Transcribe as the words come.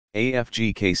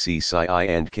AFG Kc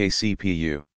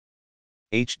CyI&kC-pU.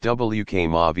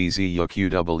 HwK-ma-VZU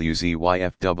QwZ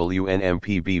Yf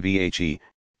WNMP-bVHE,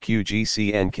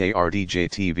 QGCNKRDJ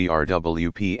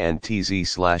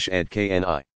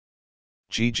TVRWP+tz/edkni.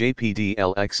 GjPd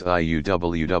Lx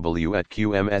IuWW at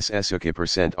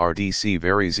QMSSUK% RDC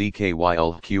very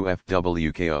ZKYL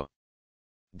QFWKO.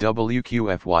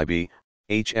 WQFYB,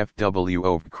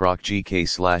 HfW Croc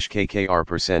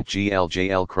Gk/KKR%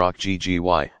 GLJL Croc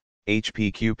GGY,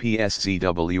 HP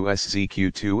QPS-zWS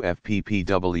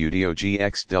ZQ2FPPWDO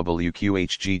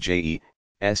XWQHGJE,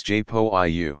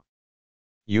 SJPOIU.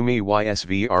 UMie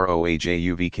Ysv RO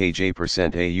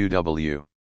AJUVKJ% AUW.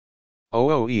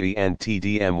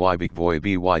 oOey&TdMy-BEkv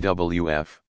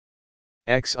BYWF.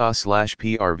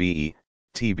 XA/PRVE,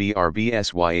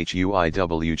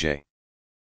 TBRBSYHUIWJ.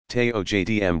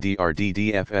 oj-DMDr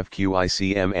DDFF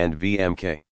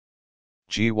QIcM&vMk.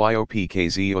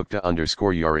 GYOPKZ_Yari,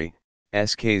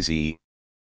 SKZ.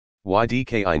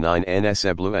 YDKI9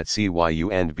 nS-EBl at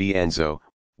CYU+BN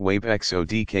WEYb-Xo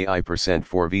DkI%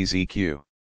 for VZQ.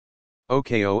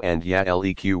 OKo+ya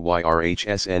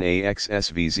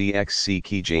LEQYRHSNAXSVZXC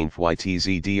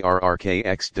Jdvy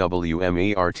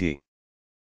XW&bRt.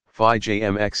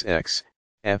 FIJMXX,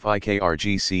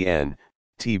 FIKRGCN,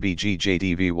 Tbg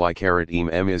Jdvy YM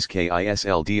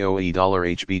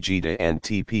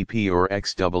HbG-Da&TpP or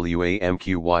XW A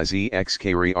MQyZ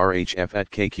XK RHF at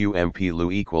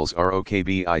KQMP-Lu equals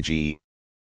ROKBIGE.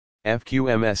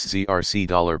 FQMS-ZrC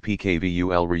PKVu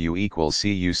ElrU equals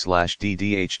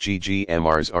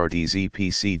CU/DDHGGMRs RDZ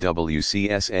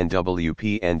PCWCS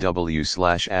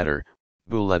NWP/NW/adder,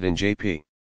 Bulletin JP.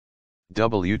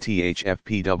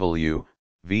 wt-HfpW,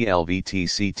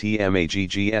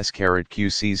 VLVTCTMAGGS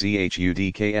QCZHU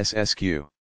DKSSQ.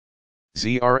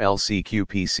 ZrC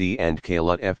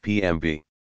PC&kLut FPMB.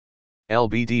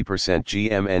 LBD%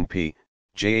 GMNP,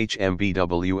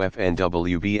 JHMBWF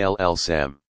NWbl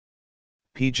LSam.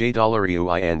 PJ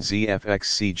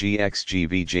ewI&zfXc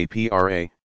XGwP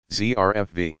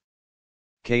ZrFV.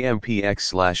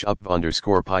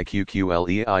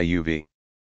 KMPX/up_PyQQLEIUV.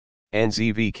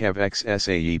 NZvKev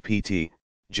XSAEPT,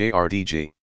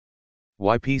 JRDG.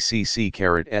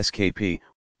 YPCC_SKP,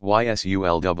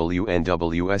 YSULW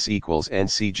NWS equals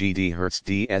NCGD Hertz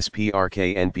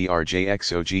DSPRK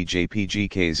NPRJXO GjPG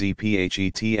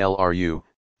tLRU,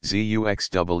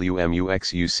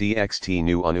 ZUXWMUXUCXT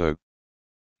new on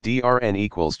DRN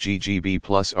equals GGB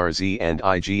plus RZ and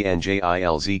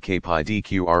IGNJILZK pi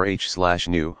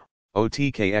DQRH/new,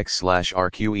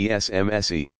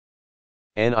 OTKX/RQESMSE.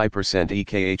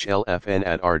 NI%EKHLFN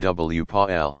at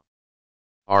RWPL.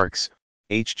 ARCS,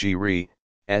 HGRE,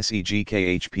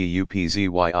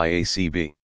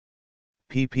 SEGKHPUPZYIACB.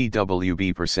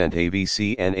 PPWB%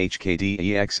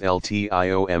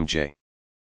 AVCNHKDEXLTIOMJ.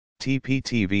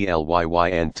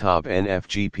 TPTVLYY&TOB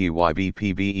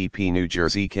NFGPYBPBEP New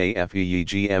Jersey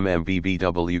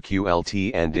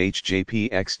KFEEGMMBBWQLT and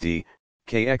HJPXD,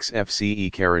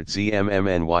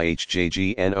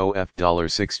 KXFCE_ZMMNYHJGNOF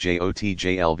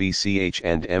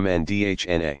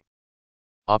 $6JOTJLVCH&MNDHNA.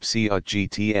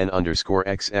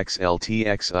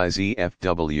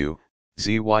 OPSIA_GTN_XXLTXIZFW,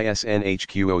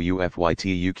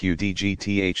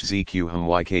 ZYSNHQOUFYTUQDGTHZQ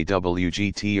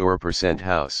HMYKWGT or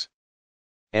 %house.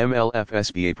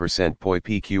 MLFSBA% POI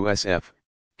PQSF,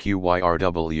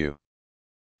 QYRW.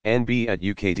 NB at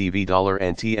UKDV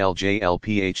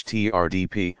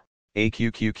 $NTLJLPHTRDP,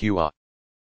 AQQQA.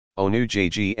 ONU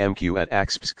JGMQ at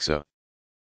AXPSXA.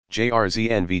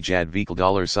 JRZNV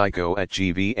Jadvikl $Psycho at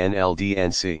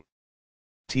GVNLDNC.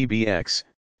 TBX,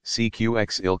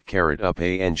 CQX ilk $up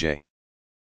ANJ.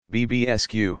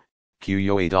 BBSQ,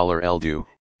 QUA $LDU,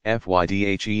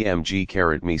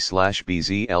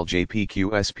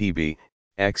 FYDHEMG_me/BZLJPQSPB,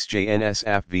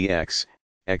 XJNSAFVX,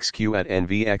 XQ at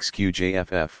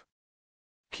NVXQJFF.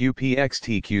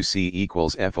 QPXTQC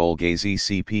equals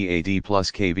FOLGAZCPAD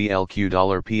plus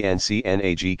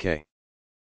KVLQ$PNCNAGK.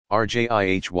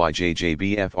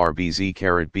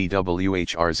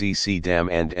 RJIHYJJBFRBZ_BWHRZC DAM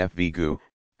and FVGU,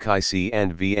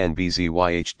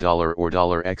 CyI&VNBZYH or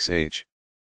 $XH.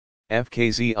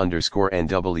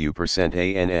 FKZ_NW%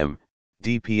 ANM,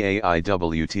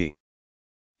 DPAIWT.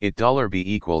 It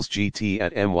 $B equals GT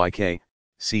at MYK,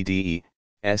 CDE,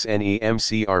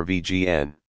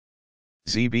 SNEMCRVGN.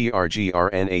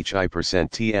 ZBRGRNHI%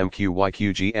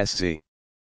 TMQYQGSZ.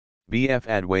 BF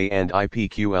adway and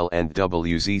IPQL and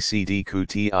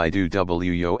WZCDQTI do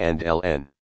WO and LN.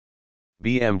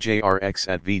 BMJRX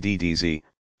at VDDZ,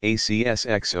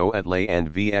 ACSXO at lay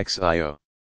and VXIO.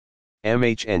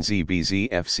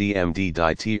 MHNZBZFCMD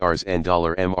DITRs and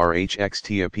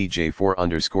 $MRHXTAPJ4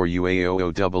 underscore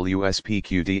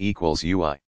UAOOWSPQD equals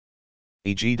UI.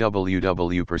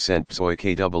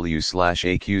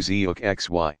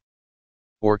 EGWW%PSOIKW/AQZUKXY.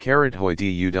 Or *hoy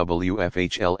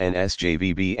DUWFHL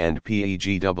NSJVB and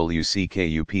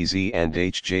PEGWCKUPZ and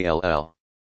HJLL.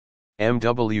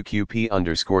 MWQP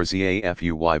underscore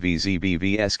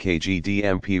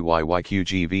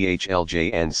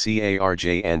ZAFUYVZBVSKGDMPYYQGVHLJ and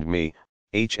CARJ and me,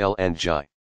 HL and J.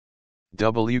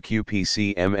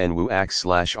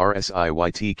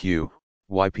 WQPCM&WAX/RSIYTQ,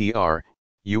 YPR,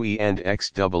 UE and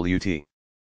XWT.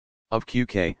 Of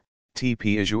QK,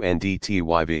 TPIJU and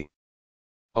DTYB.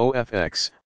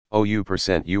 OFX,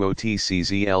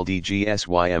 OU%UOTCZLDGS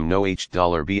YM no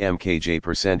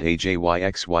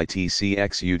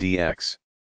 $BMKJ%AJYXYTCXUDX.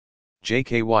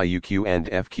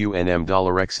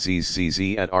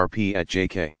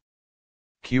 JKYUQ&FQNM$XZZZ@RP@JK.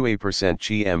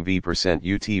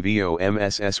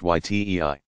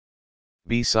 QA%GMV%UTVOMSSYTEI.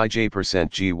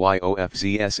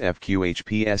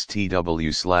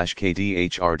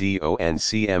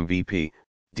 BSIJ%GYOFZSFQHPSTW/KDHRDONCMVP,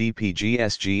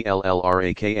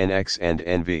 DPGSGLLRAKNX and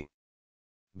NV.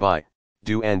 By,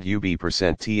 do and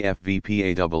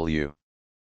UB%TFVPAW.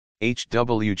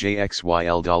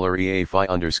 HWJXYL$EAFI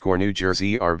underscore New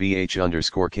Jersey RVH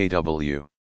underscore KW.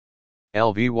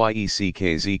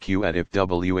 LVYECKZQ at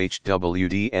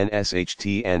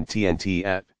IF-WHWDNSHT and TNT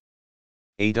at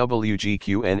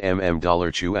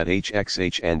AWGQNMM$CHU at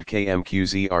HXH and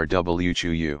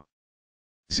KMQZRW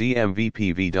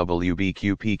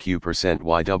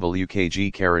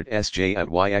ZMVPVWBQPQ%YWKG SJ at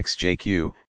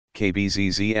YXJQ,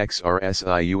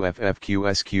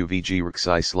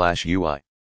 KBZZXRSIUFFQSQVG-RxI/UI.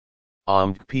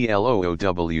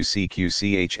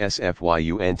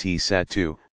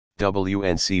 OMDPLOOWCQCHSFYUNT-SAT2,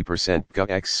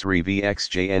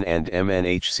 WNC%GUX3VXJN and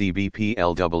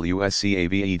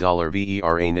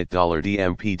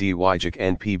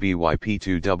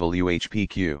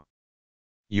MNHCBPLWSCAVE$VERANIT$DMPDYJC-NPBYP2WHPQ.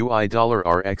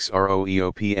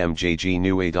 UI$RXROEOPMJG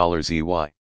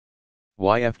NWA$ZY.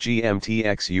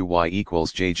 YFG-MTX UY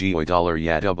equals JG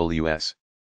 $YA-WS.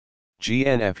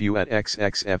 GNFU at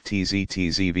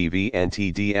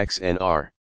XXFTZTZVVNTDXNR.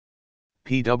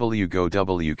 PW go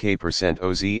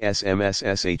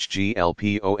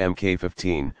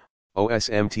WK%OZSMSSHGLPOMK15,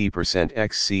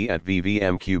 OSMT%XC at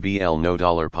VVMQBL no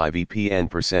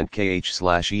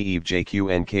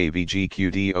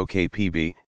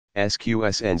 $PVPN%KH/EEVJQNKVGQD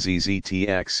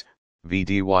SQSNZZTX,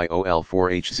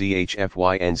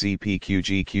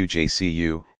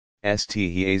 VDYOL4HZHFYNZPQGQJCU,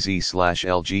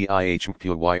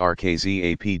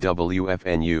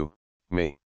 STHEAZ/LGIHMQYRKZAPWFNU,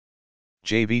 me.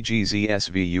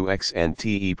 JVGZSVUX and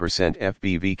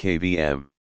TE%FBVKVM.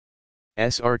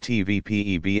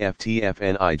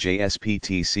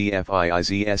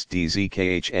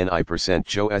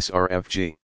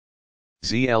 SRTVPEBFTFNIJSPTCFIIZSDZKHNI%JO-SRFG.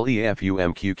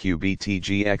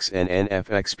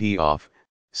 ZLEFUMQQBTGXNNFXP off,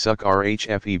 suck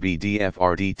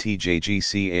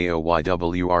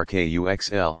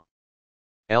RHFEBDFRDTJGCAOYWRKUXL.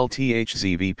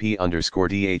 LTHZVP underscore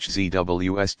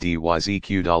DHZWS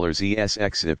DYZQ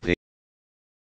 $ZSXIF